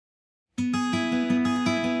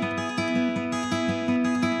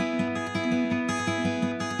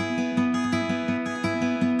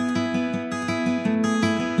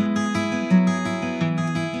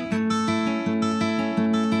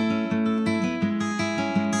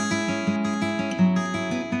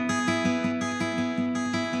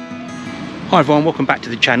Hi everyone, welcome back to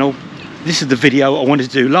the channel. This is the video I wanted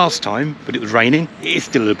to do last time, but it was raining. It is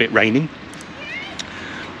still a little bit raining,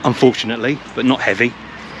 unfortunately, but not heavy.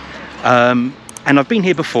 And I've been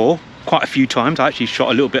here before quite a few times. I actually shot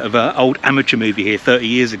a little bit of an old amateur movie here 30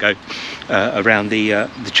 years ago around the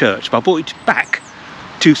church. But I brought it back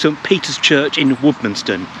to St Peter's Church in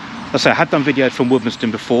Woodmansterne. As I say, I had done videos from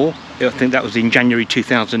Woodmansterne before. I think that was in January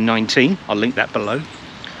 2019. I'll link that below.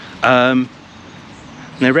 And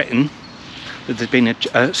they reckon that there's been a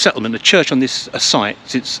settlement, a church on this site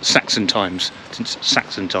since Saxon times.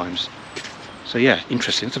 So yeah,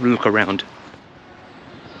 interesting. Let's have a look around.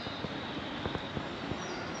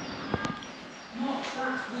 Not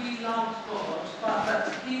that we loved God, but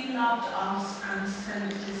that He loved us and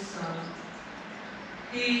sent His Son.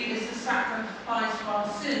 He is the sacrifice for our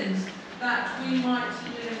sins, that we might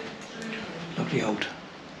live through Him. Lovely old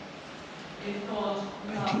If God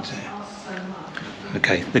loves us so much.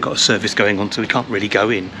 Okay, they've got a service going on, so we can't really go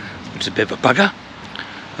in, which is a bit of a bugger.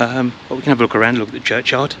 But we can have a look around, look at the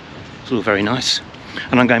churchyard. It's all very nice.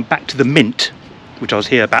 And I'm going back to the Mint, which I was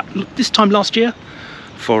here about this time last year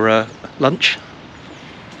for lunch.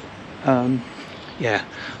 Yeah,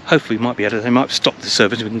 hopefully we might be able to, they might stop the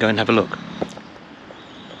service and we can go and have a look.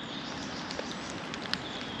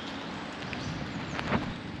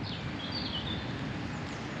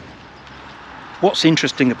 What's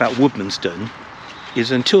interesting about Woodmansterne is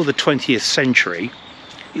until the 20th century,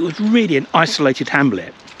 it was really an isolated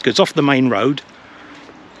hamlet. It goes off the main road,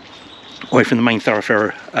 away from the main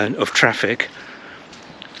thoroughfare of traffic,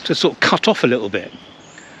 to sort of cut off a little bit.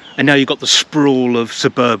 And now you've got the sprawl of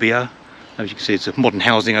suburbia. As you can see, it's modern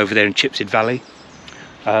housing over there in Chipstead Valley.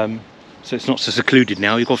 So it's not so secluded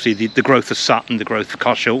now. You've obviously the growth of Sutton, the growth of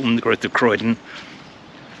Carshalton, the growth of Croydon.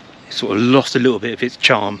 It's sort of lost a little bit of its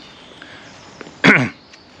charm.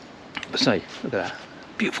 But say, look at that,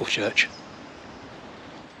 beautiful church.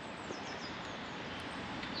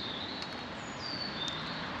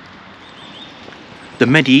 The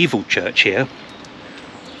medieval church here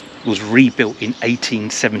was rebuilt in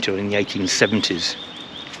 1870 or in the 1870s,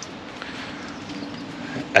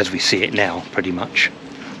 as we see it now, pretty much.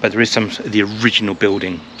 But there is some of the original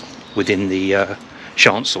building within the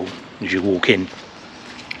chancel as you walk in.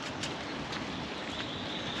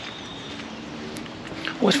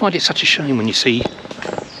 I always find it such a shame when you see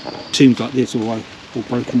tombs like this all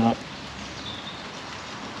broken up.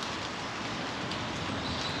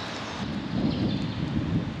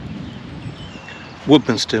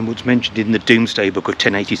 Woodmansterne was mentioned in the Domesday Book of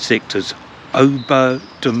 1086 as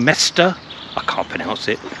Oberdomester. I can't pronounce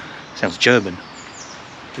it. Sounds German.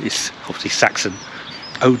 But it's obviously Saxon.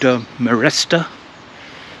 Oberdomester.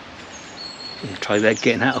 Yeah, try that,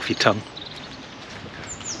 getting that off your tongue.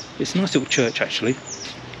 It's a nice little church actually.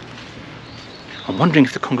 I'm wondering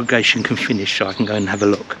if the congregation can finish so I can go and have a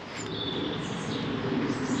look.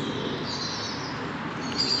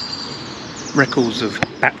 Records of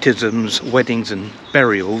baptisms, weddings and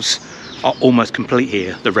burials are almost complete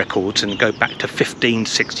here, the records, and go back to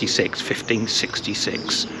 1566. Isn't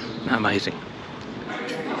that amazing?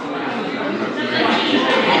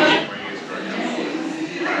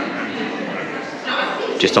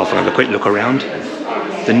 Just after I have a quick look around.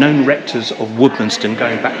 The known rectors of Woodmansterne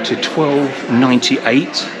going back to 1298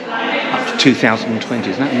 up to 2020.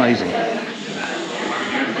 Isn't that amazing?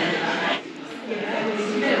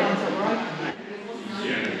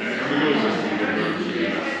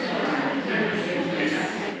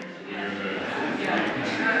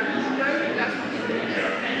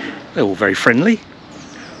 They're all very friendly.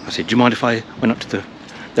 I said, do you mind if I went up to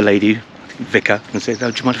the lady, vicar, and said,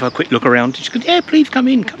 oh, do you mind if I have a quick look around? She said, yeah, please come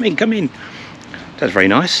in. That's very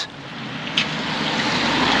nice.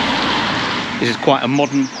 This is quite a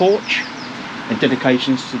modern porch and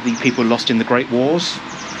dedications to the people lost in the Great Wars,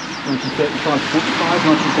 1935 to 45,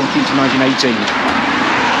 1914 to 1918.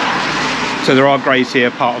 So there are graves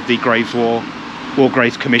here, part of the Graves War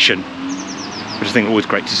Graves Commission, which I think is always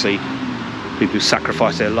great to see. People who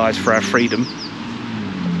sacrifice their lives for our freedom.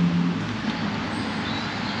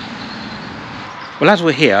 Well, as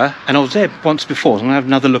we're here, and I was there once before, so I'm going to have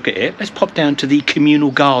another look at it. Let's pop down to the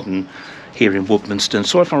communal garden here in Woodmansterne.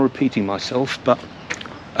 Sorry if I'm repeating myself, but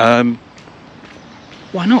why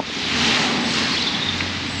not?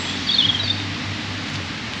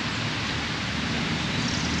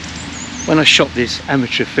 When I shot this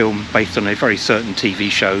amateur film based on a very certain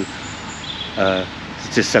TV show,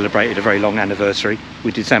 just celebrated a very long anniversary,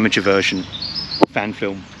 we did this amateur version, fan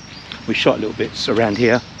film. We shot little bits around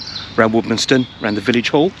here, around Woodmansterne, around the village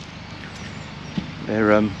hall,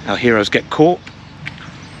 where our heroes get caught.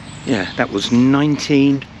 Yeah, that was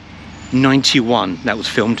 19 1991. That was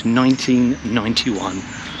filmed 1991.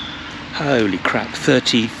 Holy crap,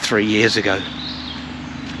 33 years ago.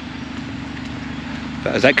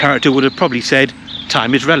 But as that character would have probably said,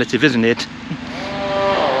 time is relative, isn't it?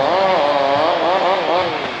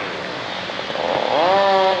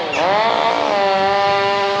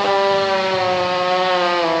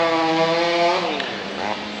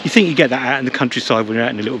 You think you get that out in the countryside when you're out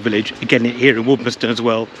in a little village. You're getting it here in Woodmansterne as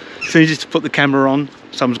well. As soon as you just put the camera on,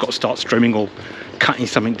 someone's got to start streaming or cutting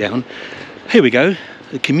something down. Here we go,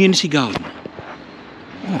 the community garden.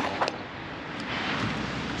 Oh.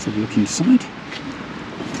 Let's have a look inside.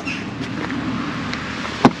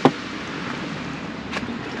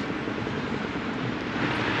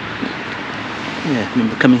 Yeah, I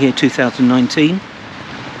remember coming here 2019.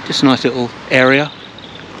 Just a nice little area,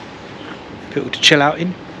 people to chill out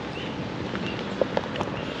in.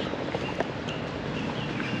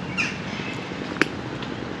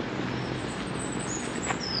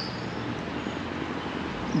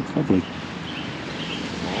 It's lovely.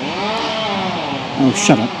 Oh,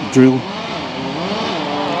 shut up, drill.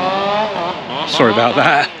 Sorry about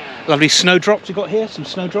that. Lovely snowdrops we got here, some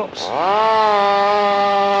snowdrops.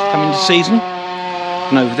 Coming into season.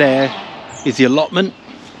 And over there is the allotment.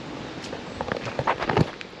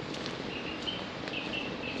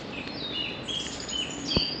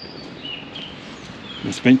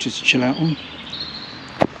 Nice benches to chill out on.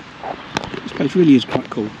 This place really is quite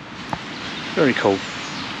cool. Very cool.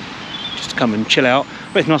 Just to come and chill out.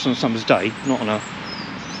 But it's nice on a summer's day, not on a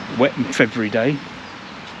wet February day.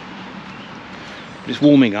 But it's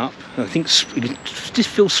warming up. I think you can just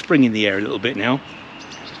feel spring in the air a little bit now.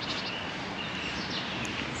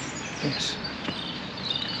 Yes.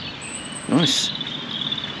 Nice.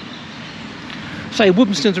 Say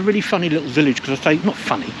Woodmansterne's a really funny little village, because I say not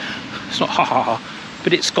funny, it's not ha ha ha,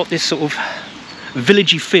 but it's got this sort of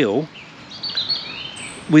villagey feel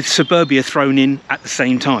with suburbia thrown in at the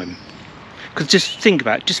same time. Because just think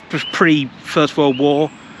about it, just pre First World War,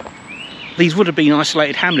 these would have been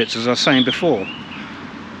isolated hamlets, as I was saying before,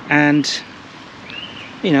 and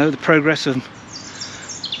you know, the progress of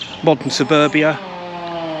modern suburbia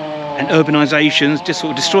and urbanisations just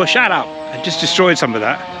sort of destroyed, shut up, and just destroyed some of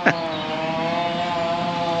that.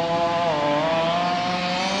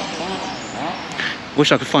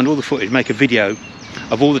 Wish I could find all the footage, make a video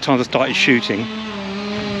of all the times I started shooting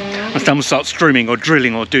and someone starts streaming or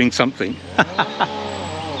drilling or doing something.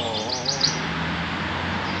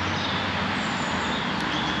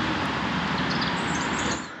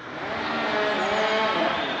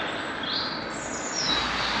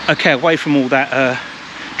 Okay, away from all that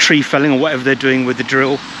tree felling or whatever they're doing with the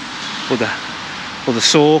drill or the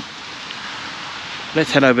saw,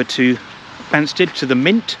 let's head over to Banstead, to the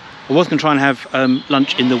Mint. I was going to try and have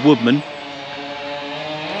lunch in the Woodman,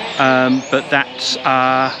 but that's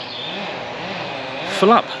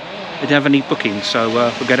full up. They don't have any bookings, so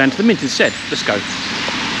we'll go down to the Mint instead. Let's go.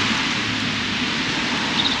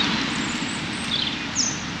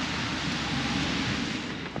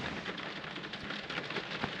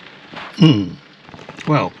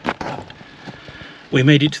 Well, we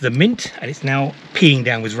made it to the Mint and it's now peeing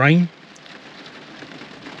down with rain.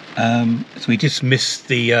 So we just missed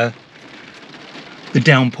the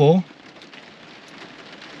downpour.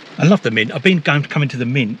 I love the Mint. I've been coming to the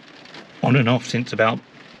Mint on and off since about,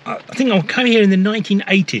 I think I came here in the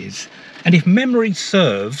 1980s, and if memory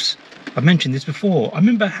serves, I've mentioned this before, I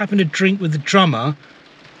remember having a drink with the drummer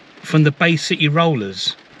from the Bay City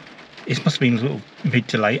Rollers. It must have been a little mid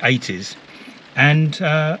to late 80s, and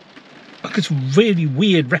I got this really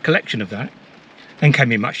weird recollection of that. Then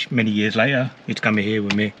came here many years later. He'd come here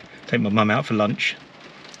with me, take my mum out for lunch.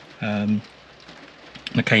 I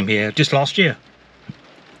came here just last year.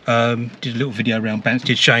 Did a little video around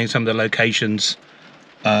Banstead showing some of the locations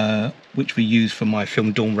which we used for my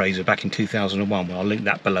film Dawnrazor back in 2001. Well, I'll link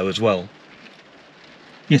that below as well.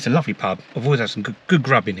 Yes, a lovely pub. I've always had some good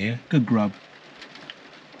grub in here. Good grub.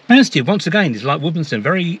 Banstead, once again, is like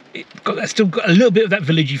Woodmansterne. Still got a little bit of that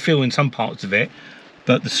villagey feel in some parts of it,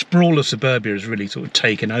 but the sprawl of suburbia has really sort of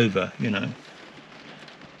taken over, you know.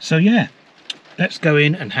 So yeah, let's go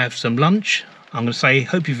in and have some lunch. I'm going to say,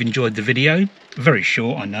 hope you've enjoyed the video. Very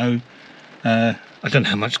short, I know. I don't know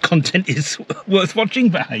how much content is worth watching,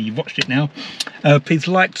 but hey, you've watched it now. Please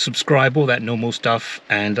like, subscribe, all that normal stuff,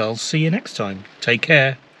 and I'll see you next time. Take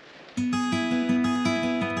care.